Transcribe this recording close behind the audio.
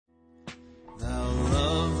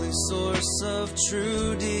source of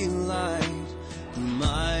true delight, whom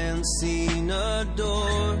I unseen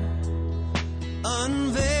adore.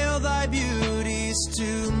 Unveil thy beauties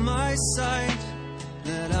to my sight,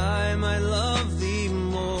 that I might love thee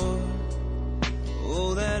more.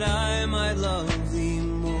 Oh, that I might love thee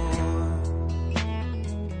more.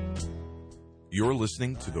 You're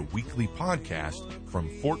listening to the weekly podcast from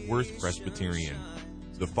Fort Worth Presbyterian.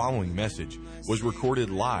 The following message was recorded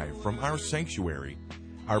live from our sanctuary.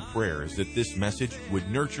 Our prayer is that this message would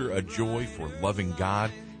nurture a joy for loving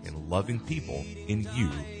God and loving people in you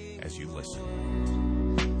as you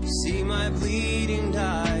listen. See my bleeding,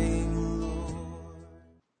 dying Lord.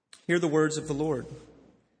 Hear the words of the Lord.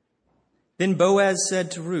 Then Boaz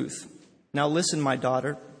said to Ruth, "Now listen, my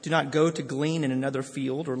daughter, do not go to glean in another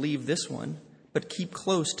field or leave this one, but keep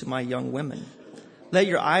close to my young women. Let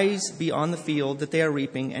your eyes be on the field that they are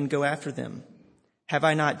reaping, and go after them. Have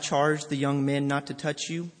I not charged the young men not to touch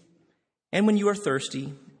you? And when you are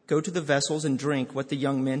thirsty, go to the vessels and drink what the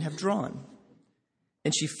young men have drawn."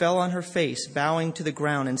 And she fell on her face, bowing to the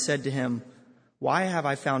ground, and said to him, "Why have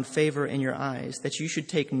I found favor in your eyes, that you should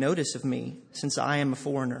take notice of me, since I am a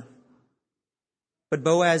foreigner?" But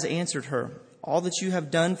Boaz answered her, "All that you have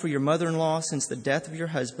done for your mother-in-law since the death of your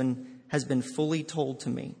husband has been fully told to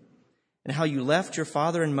me, and how you left your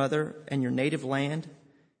father and mother and your native land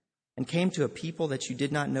and came to a people that you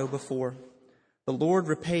did not know before. The Lord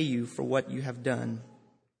repay you for what you have done,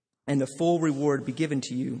 and the full reward be given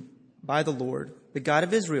to you by the Lord, the God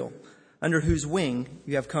of Israel, under whose wing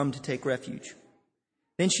you have come to take refuge."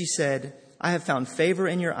 Then she said, "I have found favor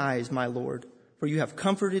in your eyes, my Lord, for you have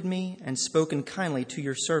comforted me and spoken kindly to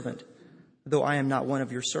your servant, though I am not one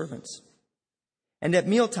of your servants." And at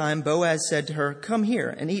mealtime Boaz said to her, "Come here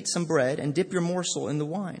and eat some bread and dip your morsel in the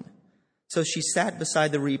wine." So she sat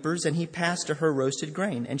beside the reapers, and he passed to her roasted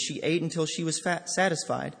grain, and she ate until she was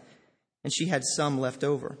satisfied, and she had some left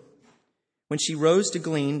over. When she rose to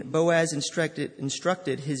glean, Boaz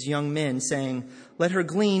instructed his young men, saying, "Let her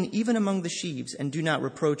glean even among the sheaves, and do not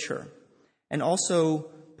reproach her. And also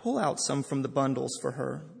pull out some from the bundles for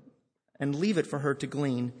her, and leave it for her to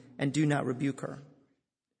glean, and do not rebuke her."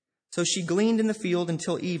 So she gleaned in the field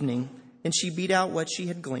until evening, and she beat out what she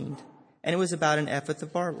had gleaned, and it was about an ephah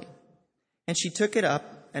of barley. And she took it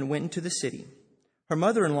up and went into the city. Her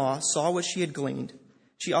mother-in-law saw what she had gleaned.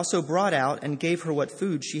 She also brought out and gave her what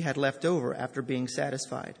food she had left over after being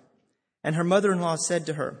satisfied. And her mother-in-law said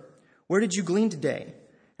to her, "Where did you glean today?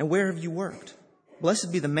 And where have you worked?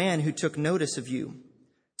 Blessed be the man who took notice of you."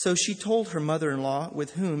 So she told her mother-in-law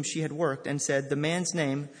with whom she had worked, and said, "The man's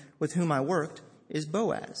name with whom I worked is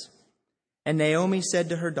Boaz." And Naomi said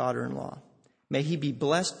to her daughter-in-law, "May he be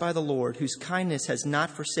blessed by the Lord, whose kindness has not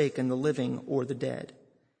forsaken the living or the dead."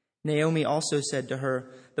 Naomi also said to her,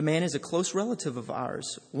 "The man is a close relative of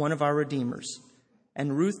ours, one of our redeemers."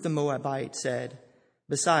 And Ruth the Moabite said,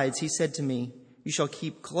 "Besides, he said to me, 'You shall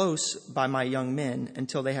keep close by my young men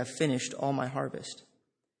until they have finished all my harvest.'"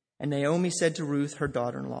 And Naomi said to Ruth, her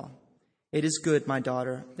daughter-in-law, "It is good, my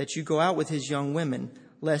daughter, that you go out with his young women,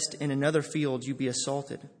 lest in another field you be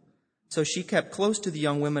assaulted." So she kept close to the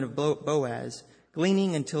young women of Boaz,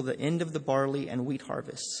 gleaning until the end of the barley and wheat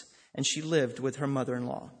harvests, and she lived with her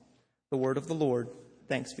mother-in-law. The word of the Lord.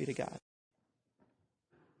 Thanks be to God.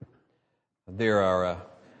 There are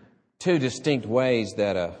two distinct ways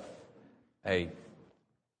that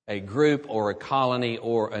a group or a colony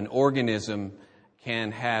or an organism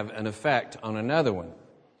can have an effect on another one.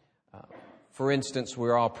 For instance,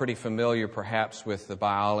 we're all pretty familiar perhaps with the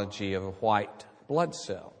biology of a white blood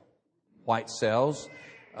cell. White cells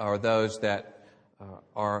are those that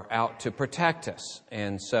are out to protect us.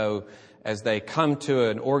 And so as they come to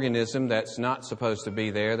an organism that's not supposed to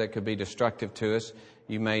be there, that could be destructive to us,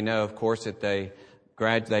 you may know, of course, that they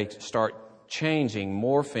start changing,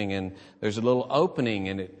 morphing, and there's a little opening,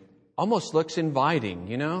 and it almost looks inviting,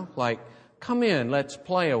 like, "Come in, let's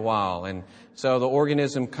play a while." And so the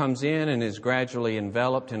organism comes in and is gradually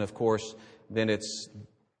enveloped, and of course, then it's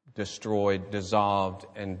destroyed, dissolved,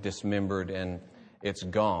 and dismembered, and it's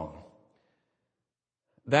gone.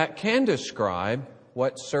 That can describe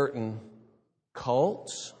what certain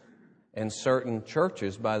cults and certain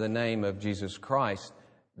churches by the name of Jesus Christ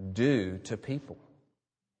do to people.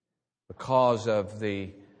 Because of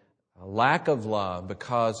the lack of love,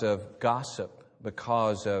 because of gossip,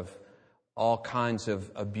 because of all kinds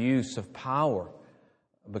of abuse of power,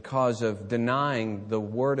 because of denying the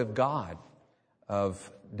Word of God,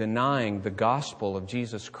 of denying the gospel of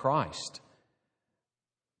Jesus Christ.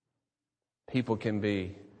 People can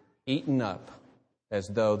be eaten up as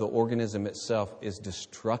though the organism itself is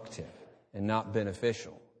destructive and not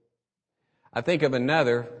beneficial. I think of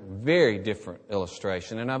another very different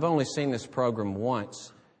illustration, and I've only seen this program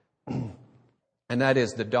once, and that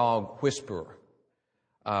is the dog whisperer.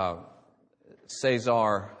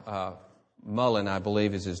 Cesar Mullen, I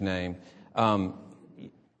believe is his name.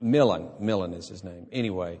 Millen is his name.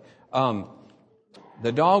 Anyway,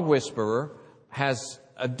 the dog whisperer has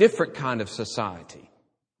a different kind of society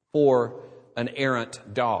for an errant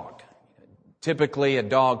dog. Typically, a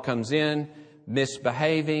dog comes in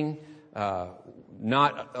misbehaving,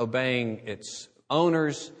 not obeying its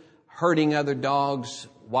owners, hurting other dogs,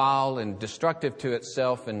 wild and destructive to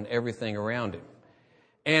itself and everything around him.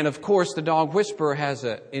 And of course, the dog whisperer has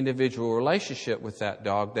an individual relationship with that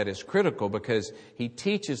dog that is critical because he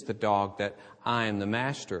teaches the dog that I am the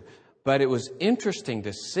master. But it was interesting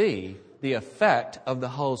to see the effect of the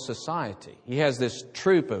whole society. He has this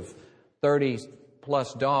troop of 30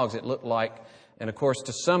 plus dogs, it looked like. And of course,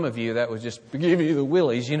 to some of you, that would just give you the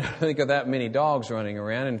willies. You know, think of that many dogs running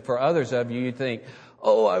around. And for others of you, you'd think,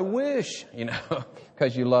 oh, I wish, you know,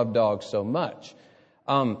 because you love dogs so much.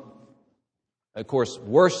 Of course,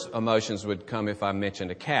 worse emotions would come if I mentioned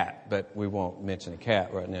a cat, but we won't mention a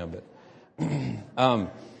cat right now. But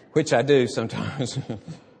which I do sometimes.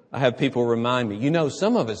 I have people remind me, you know,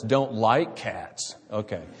 some of us don't like cats.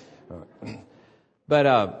 Okay. All right.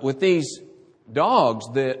 But with these dogs,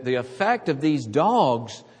 the effect of these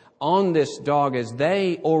dogs on this dog is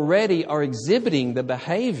they already are exhibiting the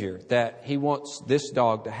behavior that he wants this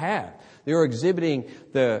dog to have. They're exhibiting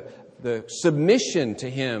the submission to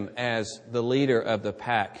him as the leader of the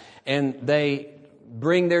pack. And they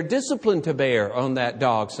bring their discipline to bear on that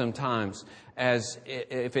dog sometimes as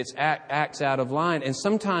if it acts out of line. And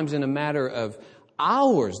sometimes in a matter of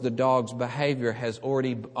hours, the dog's behavior has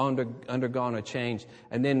already undergone a change.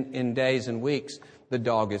 And then in days and weeks, the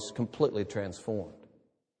dog is completely transformed.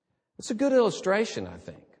 It's a good illustration, I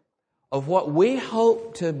think, of what we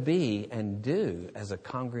hope to be and do as a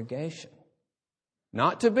congregation.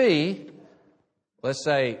 Not to be, let's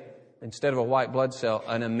say, instead of a white blood cell,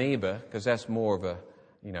 an amoeba, because that's more of a,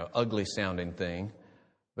 ugly sounding thing.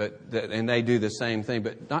 And they do the same thing,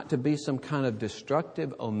 but not to be some kind of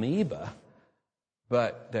destructive amoeba,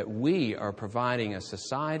 but that we are providing a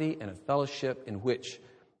society and a fellowship in which,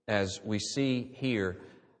 as we see here,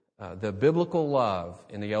 the biblical love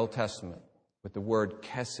in the Old Testament with the word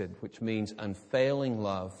chesed, which means unfailing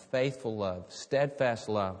love, faithful love, steadfast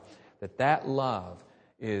love, that love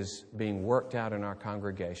is being worked out in our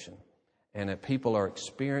congregation, and that people are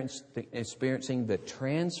experiencing the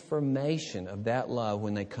transformation of that love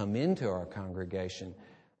when they come into our congregation,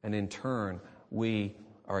 and in turn, we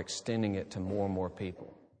are extending it to more and more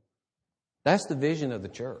people. That's the vision of the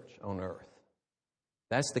church on earth.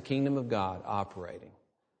 That's the kingdom of God operating,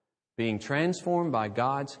 being transformed by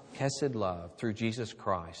God's chesed love through Jesus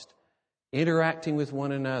Christ, interacting with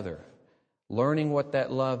one another, learning what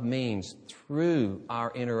that love means through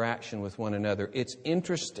our interaction with one another. It's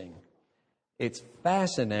interesting. It's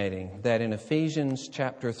fascinating that in Ephesians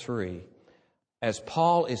chapter 3, as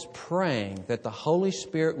Paul is praying that the Holy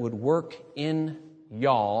Spirit would work in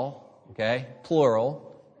y'all, okay,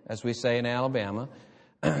 plural, as we say in Alabama,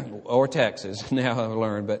 or Texas, now I've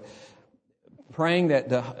learned, but praying that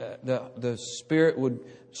the Spirit would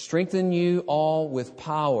strengthen you all with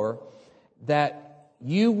power, that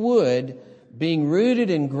you would, being rooted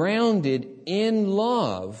and grounded in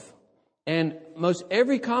love. And most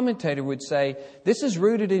every commentator would say, this is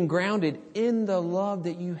rooted and grounded in the love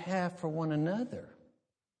that you have for one another.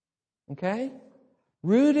 Okay?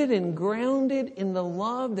 Rooted and grounded in the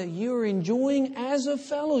love that you are enjoying as a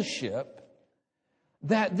fellowship,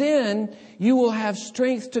 that then you will have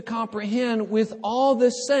strength to comprehend with all the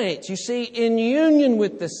saints. You see, in union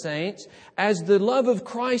with the saints, as the love of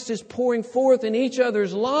Christ is pouring forth in each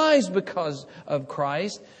other's lives because of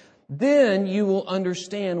Christ, then you will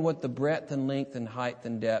understand what the breadth and length and height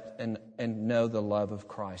and depth and know the love of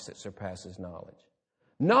Christ that surpasses knowledge.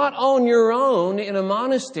 Not on your own in a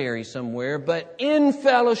monastery somewhere, but in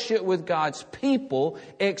fellowship with God's people,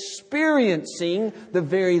 experiencing the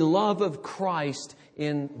very love of Christ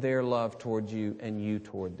in their love toward you and you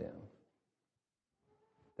toward them.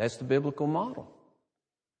 That's the biblical model.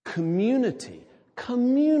 Community.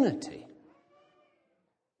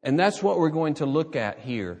 And that's what we're going to look at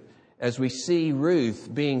here as we see Ruth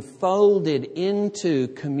being folded into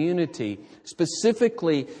community.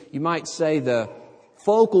 Specifically, you might say the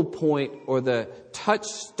focal point or the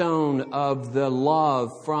touchstone of the love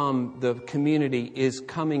from the community is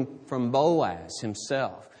coming from Boaz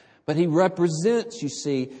himself. But he represents, you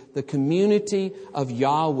see, the community of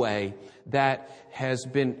Yahweh that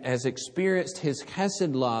has experienced his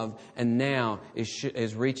chesed love, and now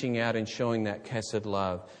is reaching out and showing that chesed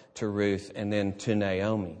love to Ruth and then to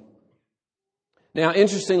Naomi. Now,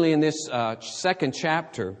 interestingly, in this second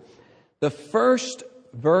chapter, the first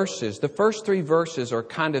three verses are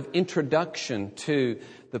kind of introduction to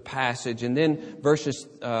the passage, and then verses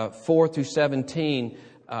 4 through 17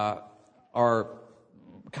 are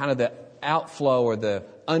kind of the outflow or the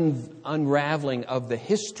unraveling of the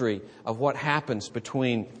history of what happens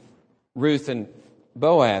between Ruth and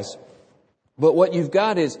Boaz. But what you've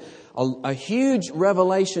got is a huge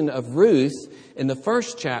revelation of Ruth in the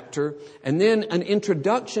first chapter, and then an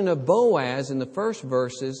introduction of Boaz in the first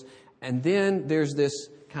verses, and then there's this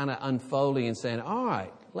kind of unfolding and saying, all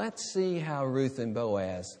right, let's see how Ruth and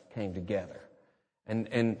Boaz came together.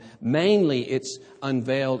 And mainly it's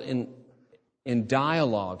unveiled in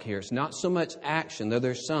dialogue here. It's not so much action, though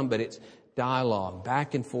there's some, but it's dialogue,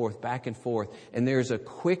 back and forth. And there's a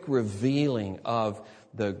quick revealing of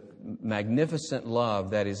the magnificent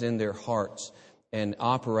love that is in their hearts and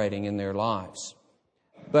operating in their lives.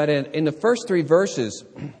 But in the first three verses,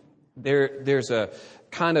 there's a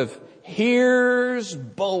kind of here's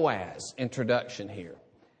Boaz introduction here.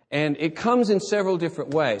 And it comes in several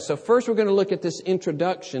different ways. So first we're going to look at this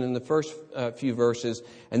introduction in the first few verses,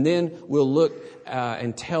 and then we'll look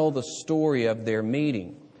and tell the story of their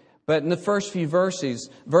meeting. But in the first few verses,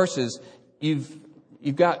 you've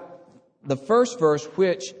got the first verse,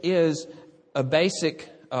 which is a basic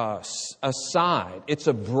aside. It's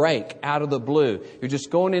a break out of the blue. You're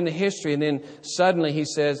just going into history, and then suddenly he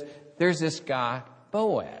says, there's this guy,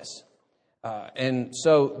 Boaz. And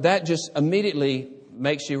so that just immediately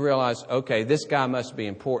makes you realize, okay, this guy must be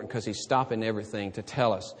important because he's stopping everything to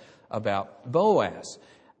tell us about Boaz.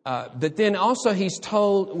 But then also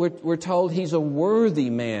we're told he's a worthy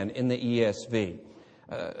man in the ESV.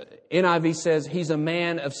 NIV says he's a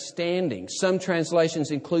man of standing. Some translations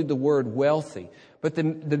include the word wealthy. But the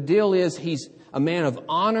deal is he's a man of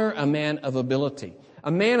honor, a man of ability,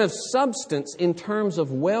 a man of substance in terms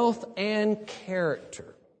of wealth and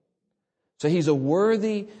character. So he's a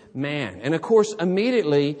worthy man. And of course,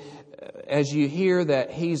 immediately, as you hear that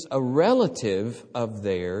he's a relative of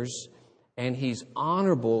theirs and he's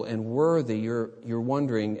honorable and worthy, you're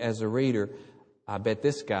wondering as a reader, I bet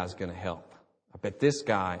this guy's going to help. I bet this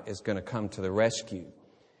guy is going to come to the rescue.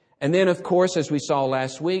 And then, of course, as we saw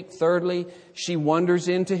last week, thirdly, she wanders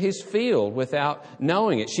into his field without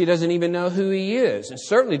knowing it. She doesn't even know who he is, and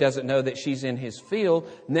certainly doesn't know that she's in his field.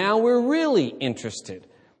 Now we're really interested.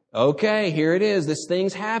 Okay, here it is. This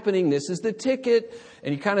thing's happening. This is the ticket.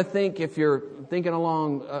 And you kind of think, if you're thinking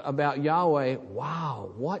along about Yahweh,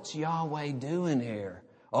 wow, what's Yahweh doing here?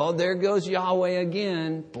 Oh, there goes Yahweh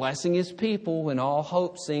again, blessing His people when all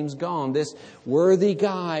hope seems gone. This worthy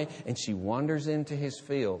guy, and she wanders into his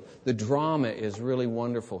field. The drama is really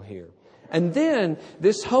wonderful here. And then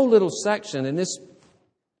this whole little section, and this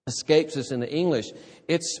escapes us in the English,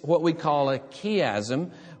 it's what we call a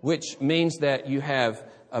chiasm, which means that you have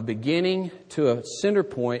a beginning to a center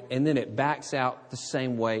point, and then it backs out the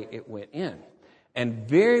same way it went in. And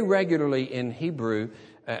very regularly in Hebrew,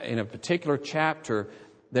 in a particular chapter,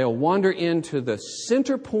 they'll wander into the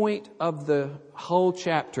center point of the whole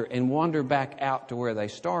chapter and wander back out to where they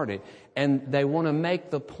started. And they want to make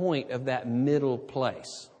the point of that middle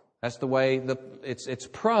place. That's the way it's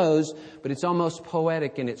prose, but it's almost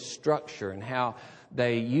poetic in its structure and how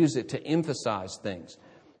they use it to emphasize things.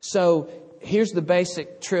 So here's the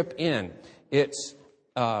basic trip in. It's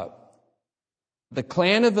the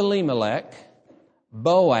clan of Elimelech,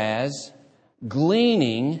 Boaz,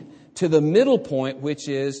 gleaning, to the middle point, which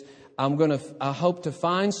is, I hope to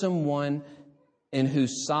find someone in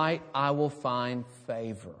whose sight I will find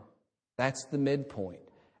favor. That's the midpoint.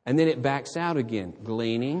 And then it backs out again.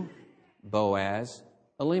 Gleaning, Boaz,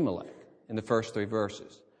 Elimelech in the first three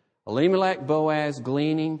verses. Elimelech, Boaz,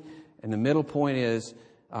 gleaning, and the middle point is,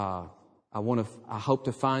 I hope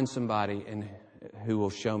to find somebody who will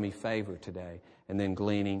show me favor today. And then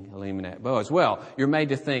gleaning, Elimelech, Boaz. Well, you're made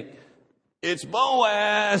to think, it's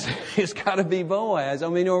Boaz. It's got to be Boaz. I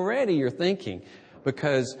mean, already you're thinking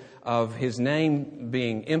because of his name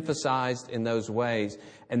being emphasized in those ways.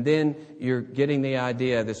 And then you're getting the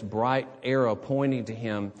idea, this bright arrow pointing to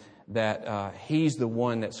him, that he's the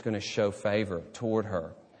one that's going to show favor toward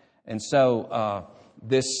her. And so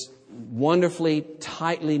this wonderfully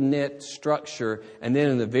tightly knit structure, and then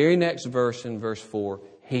in the very next verse, in verse 4,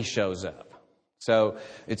 he shows up. So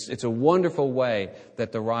it's a wonderful way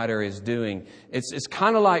that the writer is doing. It's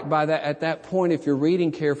kind of like at that point, if you're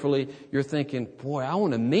reading carefully, you're thinking, boy, I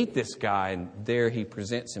want to meet this guy. And there he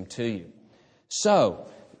presents him to you. So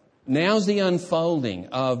now's the unfolding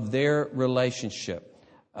of their relationship.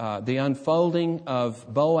 The unfolding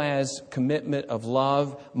of Boaz's commitment of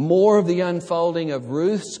love, more of the unfolding of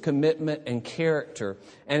Ruth's commitment and character.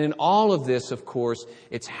 And in all of this, of course,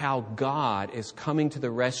 it's how God is coming to the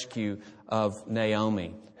rescue of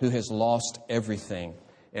Naomi, who has lost everything,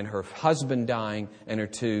 and her husband dying and her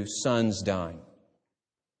 2 sons dying.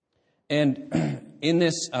 And in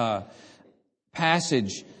this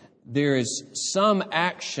passage, there is some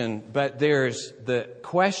action, but there's the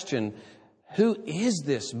question, who is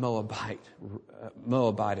this Moabitess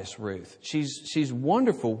Ruth? She's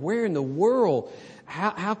wonderful. Where in the world?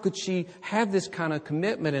 How could she have this kind of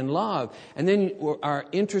commitment and love? And then our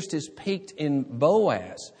interest is piqued in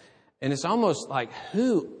Boaz. And it's almost like,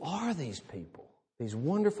 who are these people? These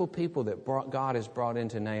wonderful people that God has brought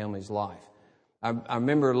into Naomi's life. I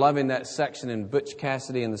remember loving that section in Butch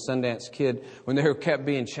Cassidy and the Sundance Kid when they kept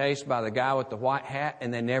being chased by the guy with the white hat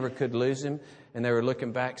and they never could lose him. And they were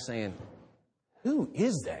looking back saying, who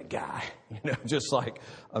is that guy? Just like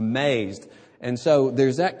amazed. And so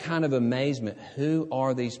there's that kind of amazement. Who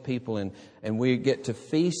are these people? And we get to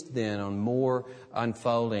feast then on more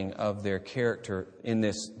unfolding of their character in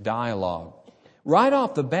this dialogue. Right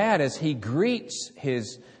off the bat, as he greets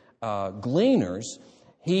his gleaners,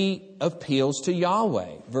 he appeals to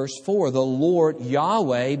Yahweh. Verse 4, the Lord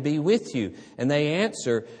Yahweh be with you. And they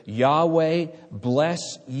answer, Yahweh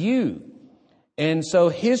bless you. And so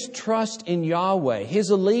his trust in Yahweh, his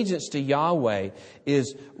allegiance to Yahweh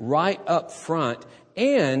is right up front.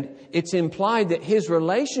 And it's implied that his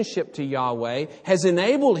relationship to Yahweh has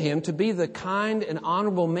enabled him to be the kind and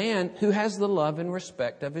honorable man who has the love and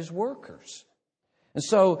respect of his workers. And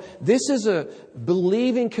so this is a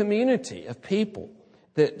believing community of people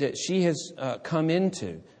that she has come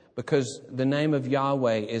into because the name of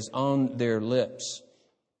Yahweh is on their lips.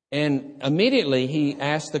 And immediately he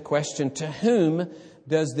asked the question, to whom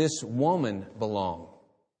does this woman belong?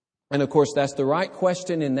 And of course, that's the right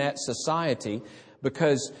question in that society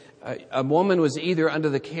because a woman was either under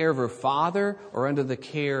the care of her father or under the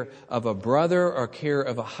care of a brother or care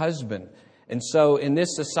of a husband. And so in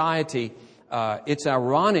this society, it's an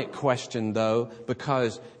ironic question, though,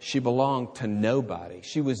 because she belonged to nobody.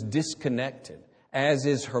 She was disconnected, as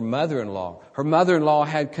is her mother-in-law. Her mother-in-law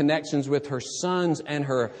had connections with her sons and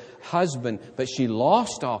her husband, but she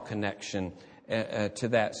lost all connection to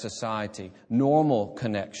that society, normal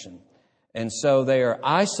connection. And so they are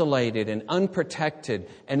isolated and unprotected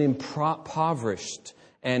and impoverished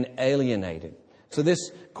and alienated. So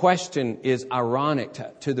this question is ironic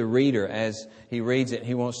to the reader as he reads it.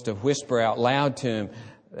 He wants to whisper out loud to him,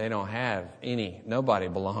 they don't have any, nobody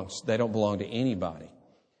belongs, they don't belong to anybody.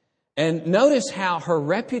 And notice how her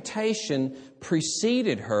reputation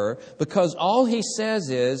preceded her because all he says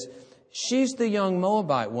is, she's the young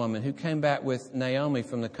Moabite woman who came back with Naomi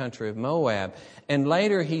from the country of Moab. And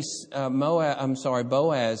later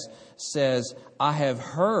Boaz says, I have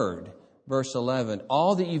heard, verse 11,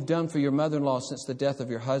 all that you've done for your mother-in-law since the death of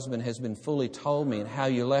your husband has been fully told me, and how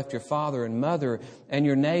you left your father and mother and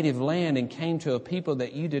your native land and came to a people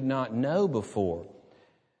that you did not know before.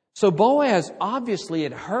 So Boaz obviously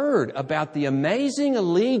had heard about the amazing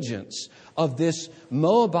allegiance of this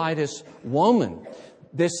Moabitess woman,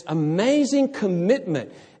 this amazing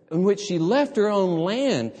commitment in which she left her own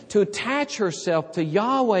land to attach herself to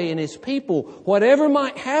Yahweh and His people, whatever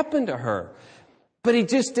might happen to her. But he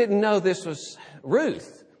just didn't know this was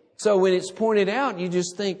Ruth. So when it's pointed out, you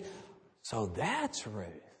just think, so that's Ruth.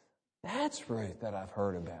 That's Ruth that I've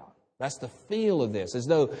heard about. That's the feel of this, as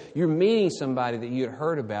though you're meeting somebody that you had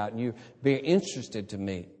heard about and you're very interested to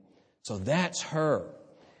meet. So that's her.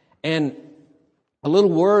 And a little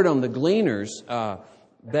word on the gleaners.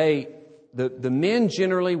 The men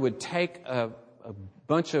generally would take a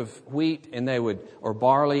bunch of wheat and or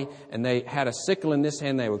barley, and they had a sickle in this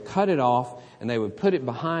hand. They would cut it off and they would put it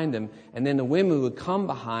behind them, and then the women would come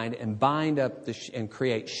behind and bind up and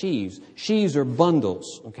create sheaves. Sheaves are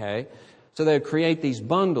bundles, okay? So they would create these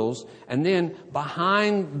bundles, and then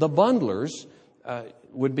behind the bundlers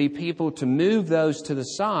would be people to move those to the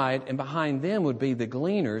side, and behind them would be the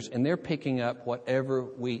gleaners, and they're picking up whatever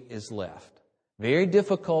wheat is left. Very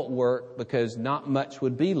difficult work because not much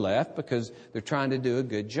would be left because they're trying to do a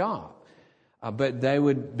good job. But they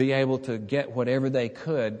would be able to get whatever they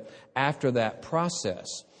could after that process.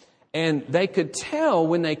 And they could tell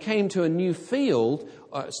when they came to a new field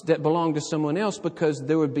that belonged to someone else because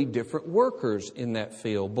there would be different workers in that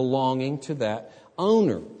field belonging to that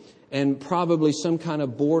owner. And probably some kind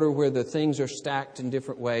of border where the things are stacked in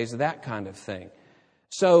different ways, that kind of thing.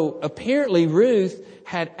 So apparently Ruth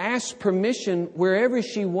had asked permission wherever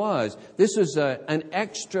she was. This was an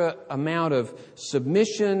extra amount of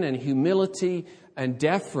submission and humility and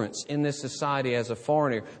deference in this society as a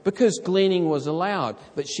foreigner, because gleaning was allowed,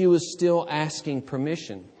 but she was still asking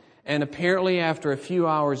permission. And apparently after a few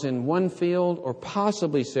hours in one field, or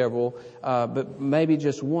possibly several, but maybe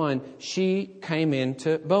just one, she came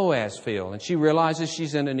into Boaz's field. And she realizes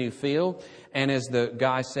she's in a new field. And as the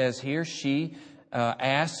guy says here, she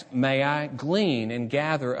asks, "May I glean and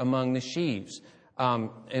gather among the sheaves?"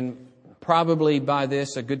 And probably by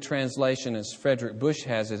this, a good translation, as Frederick Bush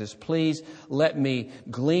has it, is, "Please let me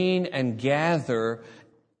glean and gather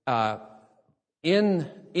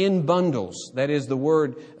in bundles." That is, the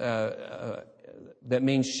word that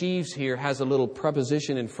means sheaves here has a little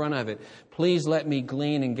preposition in front of it. Please let me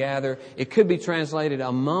glean and gather. It could be translated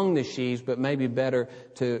among the sheaves, but maybe better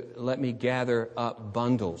to let me gather up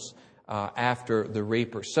bundles after the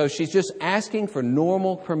reaper. So she's just asking for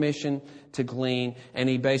normal permission to glean, and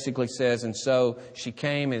he basically says, and so she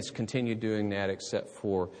came and has continued doing that except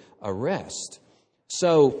for a rest.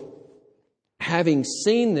 So having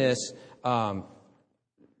seen this,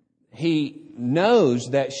 he knows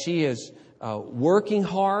that she is working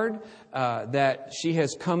hard, that she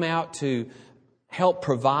has come out to help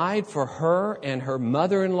provide for her and her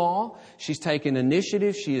mother-in-law. She's taken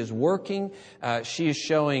initiative. She is working. She is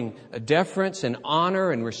showing deference and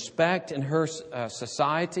honor and respect in her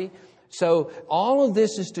society. So all of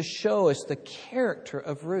this is to show us the character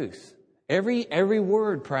of Ruth. Every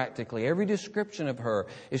word practically, every description of her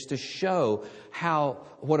is to show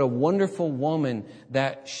what a wonderful woman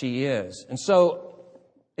that she is. And so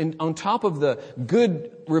on top of the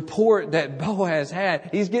good report that Boaz had,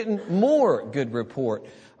 he's getting more good report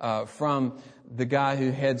from the guy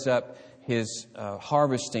who heads up his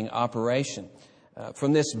harvesting operation.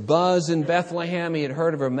 From this buzz in Bethlehem, he had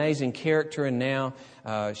heard of her amazing character, and now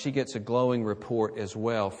she gets a glowing report as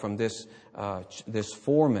well from this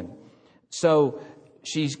foreman. So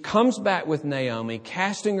she comes back with Naomi,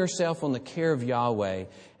 casting herself on the care of Yahweh,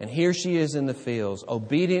 and here she is in the fields,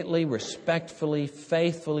 obediently, respectfully,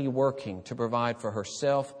 faithfully working to provide for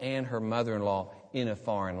herself and her mother-in-law in a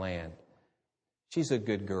foreign land. She's a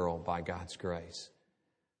good girl by God's grace.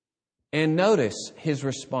 And notice his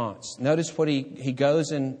response. Notice what he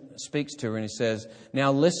goes and speaks to her, and he says,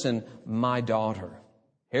 "Now listen, my daughter."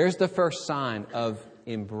 Here's the first sign of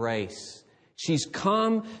embrace. She's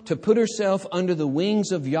come to put herself under the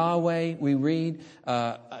wings of Yahweh, we read,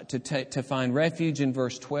 to find refuge in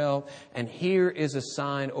verse 12. And here is a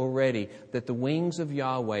sign already that the wings of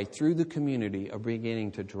Yahweh through the community are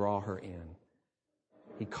beginning to draw her in.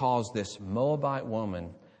 He calls this Moabite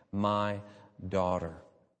woman, my daughter.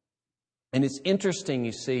 And it's interesting,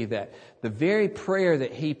 you see, that the very prayer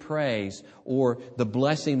that he prays, or the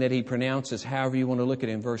blessing that he pronounces, however you want to look at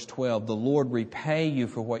it in verse 12, "The Lord repay you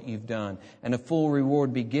for what you've done, and a full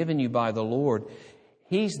reward be given you by the Lord."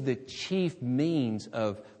 He's the chief means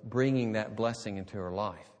of bringing that blessing into her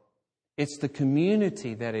life. It's the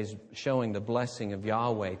community that is showing the blessing of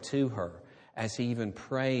Yahweh to her as he even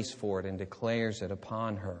prays for it and declares it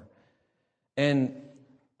upon her. And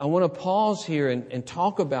I want to pause here and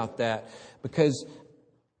talk about that, because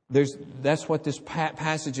that's what this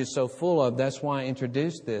passage is so full of. That's why I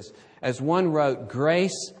introduced this. As one wrote,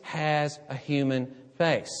 grace has a human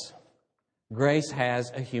face. Grace has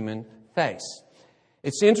a human face.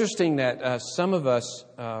 It's interesting that some of us,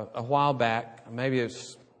 a while back, maybe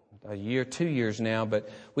it's a year, 2 years now, but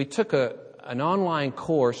we took an online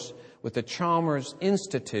course with the Chalmers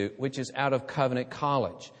Institute, which is out of Covenant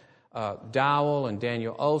College. Dowell and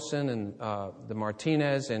Daniel Olson and the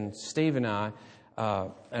Martinez and Steve and I,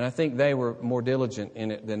 and I think they were more diligent in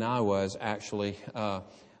it than I was, actually.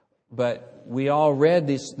 But we all read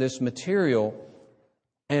this material,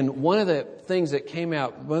 and one of the things that came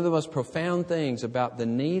out, one of the most profound things about the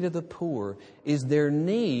need of the poor is their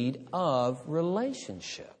need of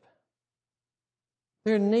relationship.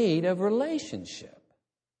 Their need of relationship.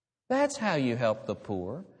 That's how you help the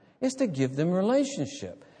poor, is to give them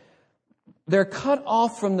relationship. They're cut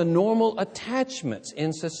off from the normal attachments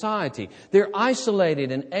in society. They're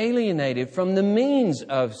isolated and alienated from the means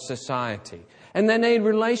of society. And they need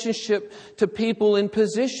relationship to people in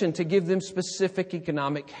position to give them specific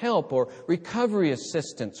economic help or recovery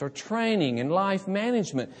assistance or training and life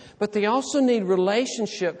management. But they also need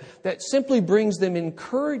relationship that simply brings them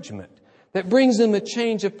encouragement, that brings them a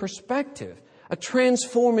change of perspective, a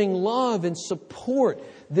transforming love and support,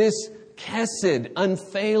 this chesed,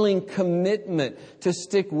 unfailing commitment to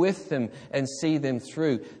stick with them and see them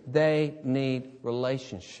through. They need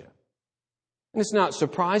relationship. And it's not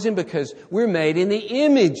surprising because we're made in the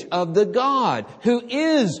image of the God who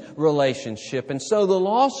is relationship. And so the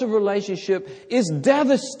loss of relationship is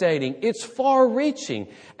devastating. It's far-reaching.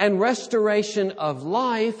 And restoration of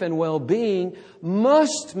life and well-being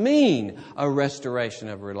must mean a restoration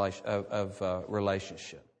of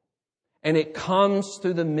relationship. And it comes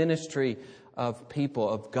through the ministry of people,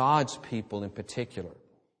 of God's people in particular.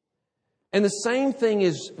 And the same thing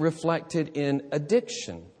is reflected in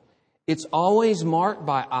addiction. It's always marked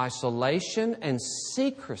by isolation and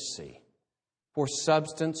secrecy for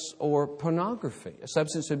substance or pornography,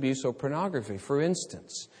 substance abuse or pornography, for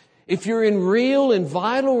instance. If you're in real and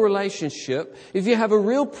vital relationship, if you have a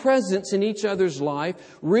real presence in each other's life,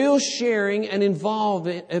 real sharing and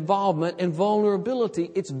involvement and vulnerability,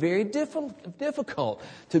 it's very difficult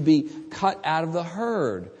to be cut out of the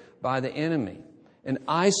herd by the enemy and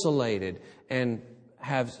isolated and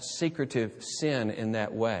have secretive sin in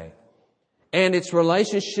that way. And it's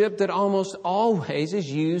relationship that almost always is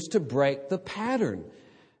used to break the pattern.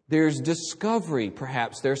 There's discovery,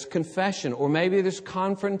 perhaps. There's confession, or maybe there's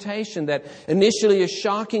confrontation that initially is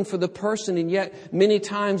shocking for the person, and yet many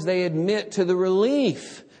times they admit to the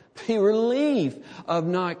relief of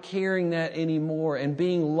not carrying that anymore and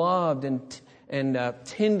being loved and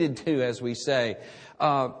tended to, as we say.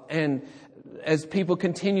 And as people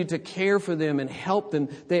continue to care for them and help them,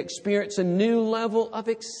 they experience a new level of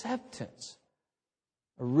acceptance.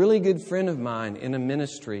 A really good friend of mine in a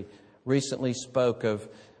ministry recently spoke of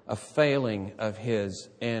a failing of his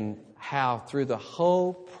and how through the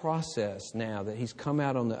whole process now that he's come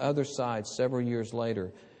out on the other side several years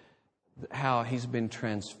later, how he's been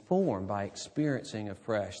transformed by experiencing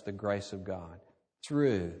afresh the grace of God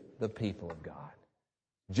through the people of God.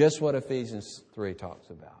 Just what Ephesians 3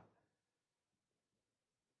 talks about.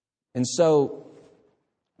 And so,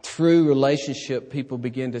 through relationship, people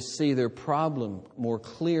begin to see their problem more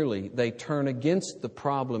clearly. They turn against the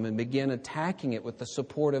problem and begin attacking it with the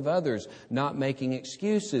support of others, not making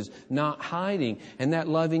excuses, not hiding. And that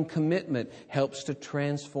loving commitment helps to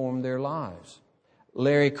transform their lives.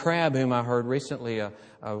 Larry Crabb, whom I heard recently, a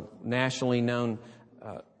nationally known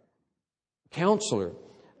counselor,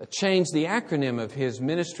 changed the acronym of his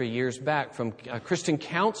ministry years back from Christian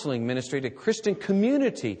counseling ministry to Christian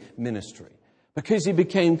community ministry. Because he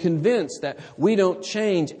became convinced that we don't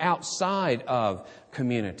change outside of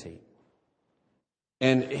community.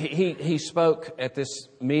 And he spoke at this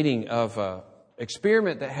meeting of an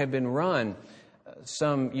experiment that had been run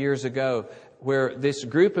some years ago where this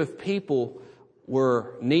group of people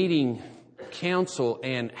were needing counsel,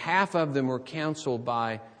 and half of them were counseled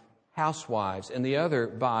by housewives and the other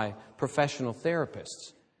by professional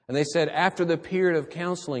therapists. And they said after the period of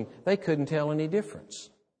counseling, they couldn't tell any difference.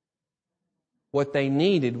 What they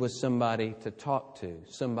needed was somebody to talk to,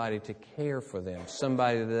 somebody to care for them,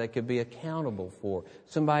 somebody that they could be accountable for,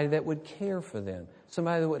 somebody that would care for them,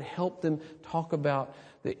 somebody that would help them talk about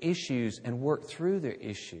the issues and work through their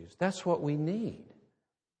issues. That's what we need.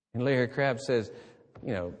 And Larry Crabb says,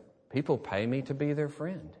 people pay me to be their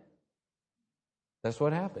friend. That's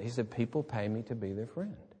what happened. He said, people pay me to be their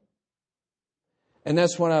friend. And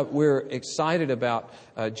that's what we're excited about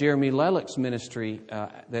Jeremy Lelick's ministry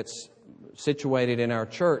that's situated in our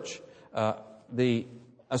church, the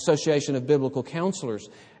Association of Biblical Counselors.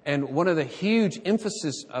 And one of the huge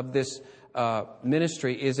emphasis of this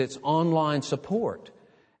ministry is its online support.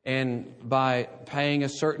 And by paying a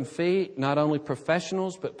certain fee, not only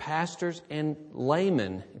professionals, but pastors and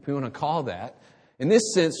laymen, if you want to call that. In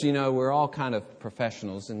this sense, we're all kind of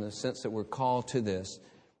professionals in the sense that we're called to this.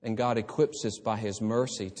 And God equips us by His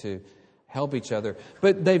mercy to help each other.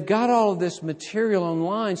 But they've got all of this material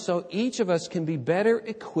online so each of us can be better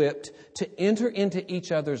equipped to enter into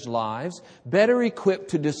each other's lives, better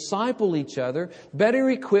equipped to disciple each other, better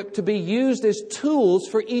equipped to be used as tools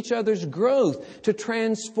for each other's growth, to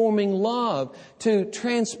transforming love, to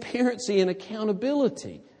transparency and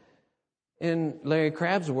accountability. In Larry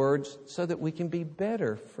Crabb's words, so that we can be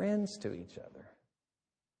better friends to each other,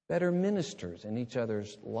 better ministers in each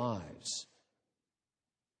other's lives.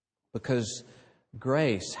 Because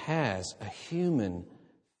grace has a human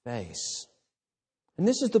face. And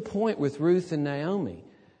this is the point with Ruth and Naomi.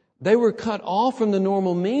 They were cut off from the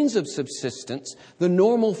normal means of subsistence, the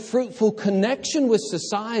normal fruitful connection with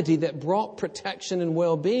society that brought protection and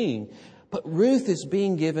well-being. But Ruth is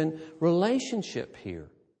being given relationship here.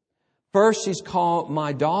 First, she's called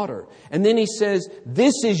my daughter. And then he says,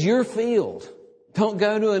 this is your field. Don't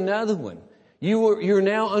go to another one. You're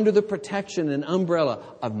now under the protection and umbrella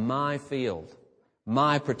of my field,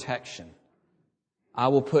 my protection. I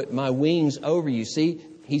will put my wings over you. See,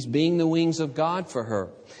 He's being the wings of God for her.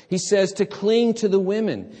 He says to cling to the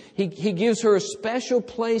women. He gives her a special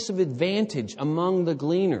place of advantage among the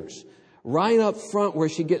gleaners, right up front where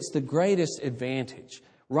she gets the greatest advantage,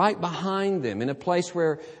 right behind them in a place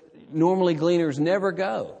where normally gleaners never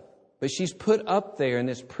go. But she's put up there in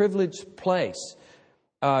this privileged place.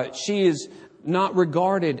 She is not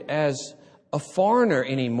regarded as a foreigner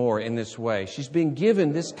anymore in this way. She's been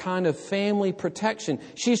given this kind of family protection.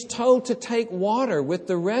 She's told to take water with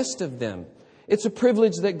the rest of them. It's a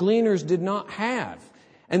privilege that gleaners did not have.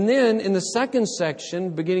 And then in the second section,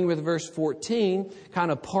 beginning with verse 14,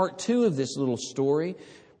 kind of part 2 of this little story,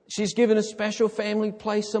 she's given a special family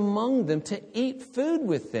place among them to eat food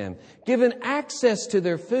with them, given access to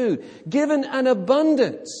their food, given an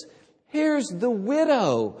abundance. Here's the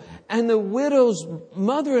widow and the widow's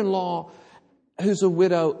mother-in-law who's a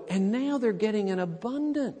widow, and now they're getting an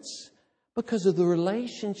abundance because of the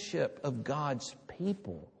relationship of God's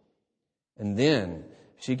people. And then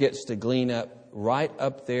she gets to glean up right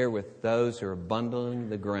up there with those who are bundling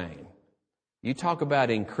the grain. You talk about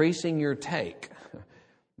increasing your take.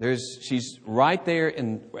 She's right there,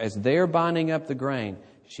 and as they're binding up the grain,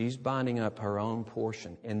 she's binding up her own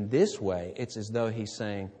portion. In this way, it's as though he's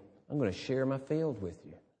saying, I'm going to share my field with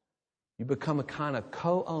you. You become a kind of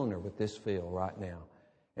co-owner with this field right now.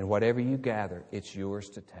 And whatever you gather, it's yours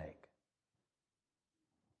to take.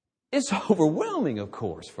 It's overwhelming, of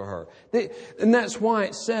course, for her. And that's why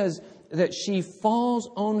it says that she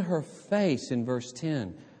falls on her face in verse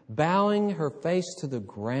 10, bowing her face to the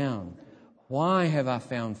ground. Why have I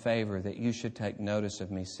found favor that you should take notice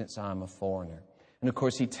of me since I'm a foreigner? And of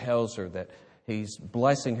course, he tells her that he's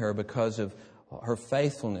blessing her because of her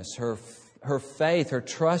faithfulness, her faith, her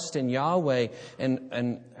trust in Yahweh,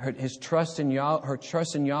 and her trust in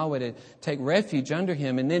Yahweh to take refuge under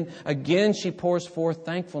Him. And then again, she pours forth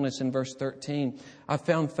thankfulness in verse 13. I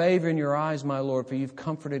found favor in your eyes, my Lord, for you've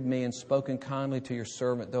comforted me and spoken kindly to your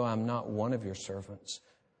servant, though I'm not one of your servants.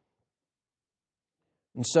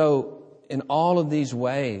 And so, in all of these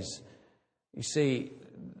ways, you see,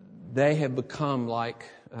 they have become like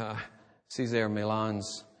Cesar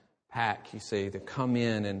Millan's pack, you see, to come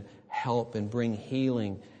in and help and bring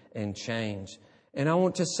healing and change. And I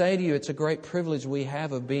want to say to you, it's a great privilege we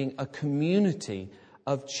have of being a community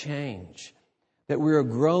of change. That we're a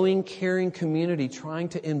growing, caring community trying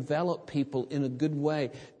to envelop people in a good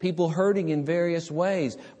way. People hurting in various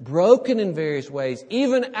ways, broken in various ways,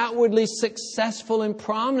 even outwardly successful and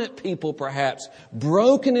prominent people perhaps,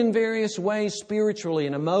 broken in various ways spiritually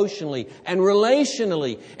and emotionally and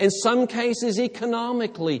relationally, in some cases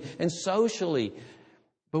economically and socially.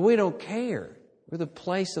 But we don't care. We're the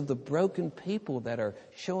place of the broken people that are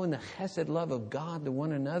showing the chesed love of God to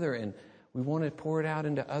one another, and we want to pour it out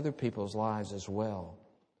into other people's lives as well.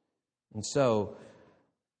 And so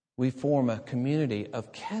we form a community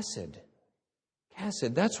of chesed.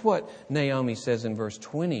 Chesed. That's what Naomi says in verse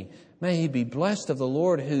 20. May he be blessed of the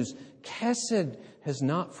Lord, whose chesed has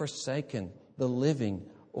not forsaken the living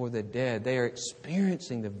or the dead. They are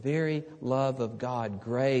experiencing the very love of God.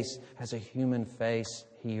 Grace has a human face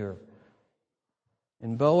here.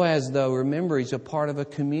 And Boaz, though, remember, he's a part of a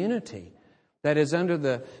community that is under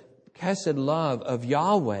the chesed love of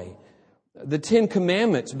Yahweh. The 10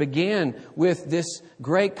 Commandments began with this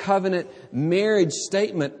great covenant marriage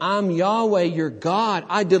statement. I'm Yahweh, your God.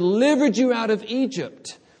 I delivered you out of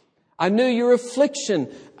Egypt. I knew your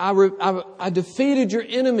affliction. I defeated your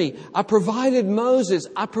enemy. I provided Moses.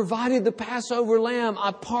 I provided the Passover lamb.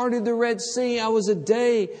 I parted the Red Sea. I was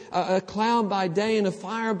a cloud by day and a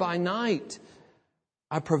fire by night.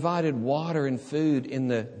 I provided water and food in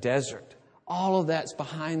the desert. All of that's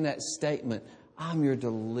behind that statement. I'm your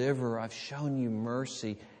deliverer. I've shown you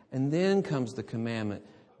mercy. And then comes the commandment,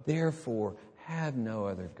 therefore, have no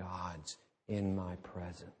other gods in my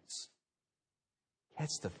presence.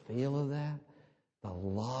 Catch the feel of that? The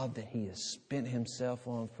love that He has spent Himself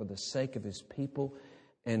on for the sake of His people.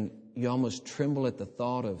 And you almost tremble at the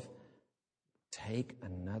thought of, take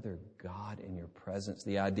another God in your presence.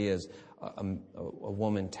 The idea is a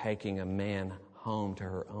woman taking a man home to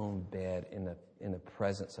her own bed in the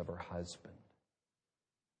presence of her husband.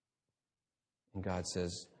 And God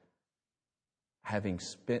says, having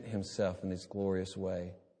spent Himself in this glorious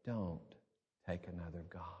way, don't take another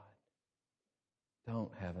God.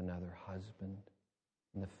 Don't have another husband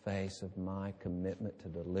in the face of my commitment to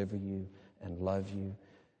deliver you and love you.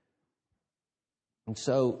 And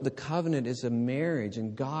so the covenant is a marriage,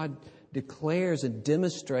 and God declares and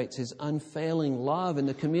demonstrates His unfailing love, and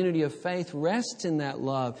the community of faith rests in that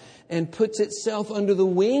love and puts itself under the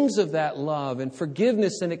wings of that love and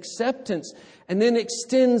forgiveness and acceptance, and then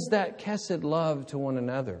extends that chesed love to one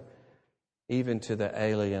another, even to the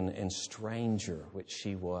alien and stranger which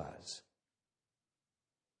she was.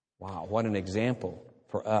 Wow, what an example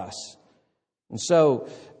for us. And so,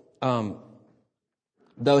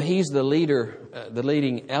 though He's the leader, the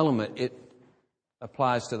leading element, it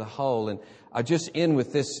applies to the whole. And I'll just end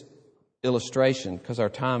with this illustration because our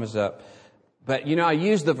time is up. But, I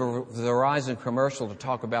used the Verizon commercial to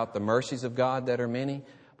talk about the mercies of God that are many.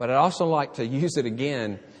 But I'd also like to use it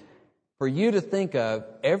again for you to think of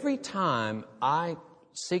every time I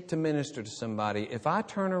seek to minister to somebody, if I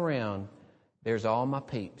turn around, there's all my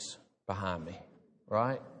peeps behind me,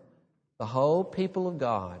 right? The whole people of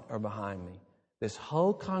God are behind me. This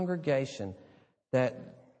whole congregation that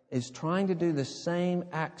is trying to do the same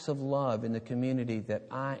acts of love in the community that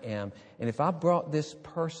I am. And if I brought this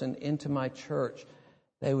person into my church,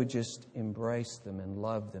 they would just embrace them and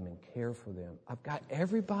love them and care for them. I've got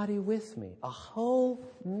everybody with me, a whole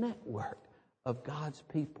network of God's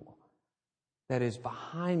people that is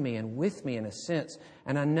behind me and with me in a sense.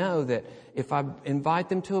 And I know that if I invite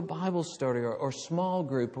them to a Bible study or small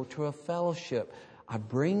group or to a fellowship, I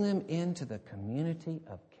bring them into the community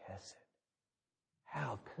of chesed.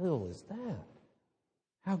 How cool is that?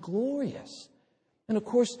 How glorious. And of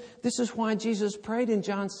course, this is why Jesus prayed in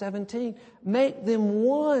John 17, make them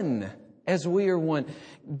one as we are one.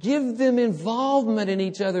 Give them involvement in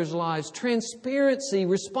each other's lives, transparency,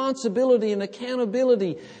 responsibility and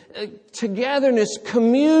accountability, togetherness,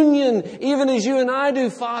 communion, even as you and I do,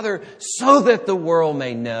 Father, so that the world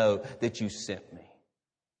may know that you sent me.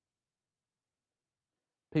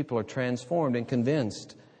 People are transformed and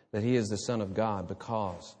convinced that He is the Son of God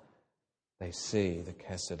because they see the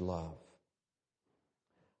chesed love.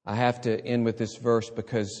 I have to end with this verse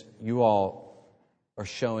because you all are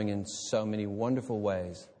showing in so many wonderful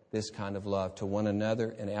ways this kind of love to one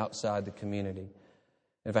another and outside the community.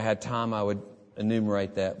 If I had time, I would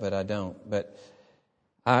enumerate that, but I don't. But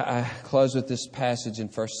I close with this passage in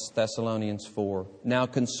 1 Thessalonians 4. Now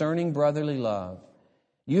concerning brotherly love,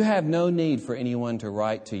 you have no need for anyone to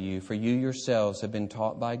write to you, for you yourselves have been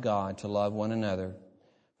taught by God to love one another.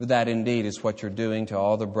 For that indeed is what you're doing to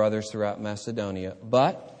all the brothers throughout Macedonia.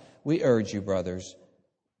 But we urge you, brothers,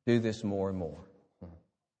 do this more and more.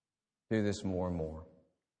 Do this more and more.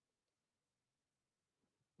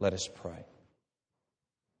 Let us pray.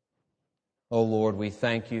 Oh Lord, we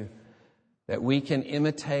thank you that we can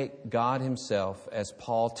imitate God Himself, as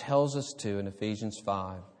Paul tells us to in Ephesians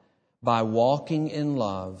 5, by walking in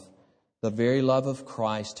love, the very love of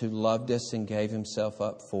Christ who loved us and gave Himself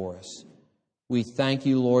up for us. We thank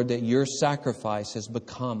you, Lord, that your sacrifice has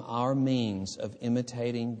become our means of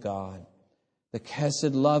imitating God. The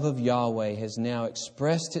chesed love of Yahweh has now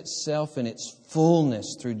expressed itself in its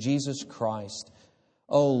fullness through Jesus Christ.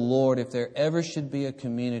 Oh Lord, if there ever should be a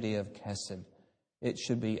community of chesed, it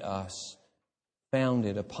should be us,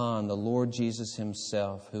 founded upon the Lord Jesus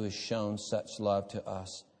Himself, who has shown such love to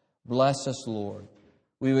us. Bless us, Lord.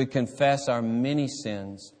 We would confess our many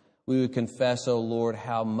sins. We would confess, oh Lord,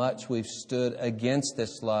 how much we've stood against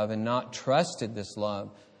this love and not trusted this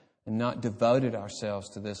love and not devoted ourselves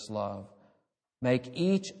to this love. Make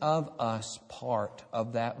each of us part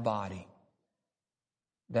of that body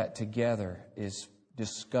that together is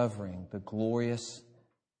discovering the glorious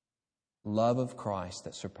love of Christ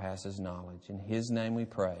that surpasses knowledge. In His name we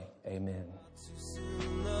pray. Amen.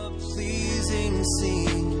 The pleasing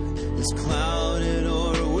scene is clouded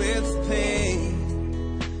or with pain.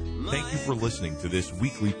 Thank you for listening to this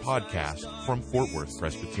weekly podcast from Fort Worth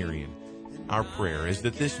Presbyterian. Our prayer is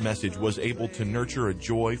that this message was able to nurture a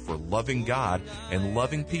joy for loving God and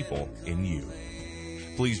loving people in you.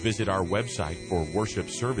 Please visit our website for worship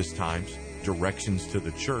service times, directions to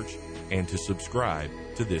the church, and to subscribe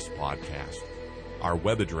to this podcast. Our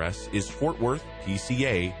web address is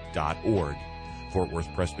fortworthpca.org. Fort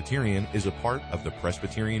Worth Presbyterian is a part of the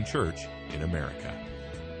Presbyterian Church in America.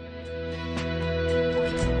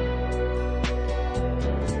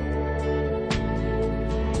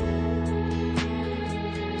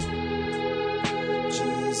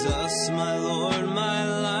 Jesus, my Lord,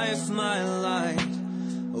 my life, my light.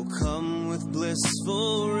 Oh, come with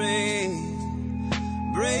blissful ray.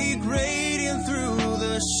 Break radiant through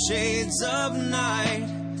the shades of night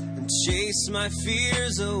and chase my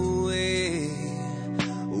fears away.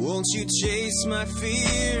 Won't you chase my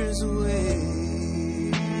fears away?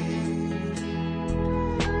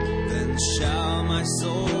 Then shall my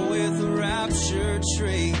soul with rapture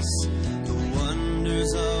trace the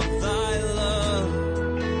wonders of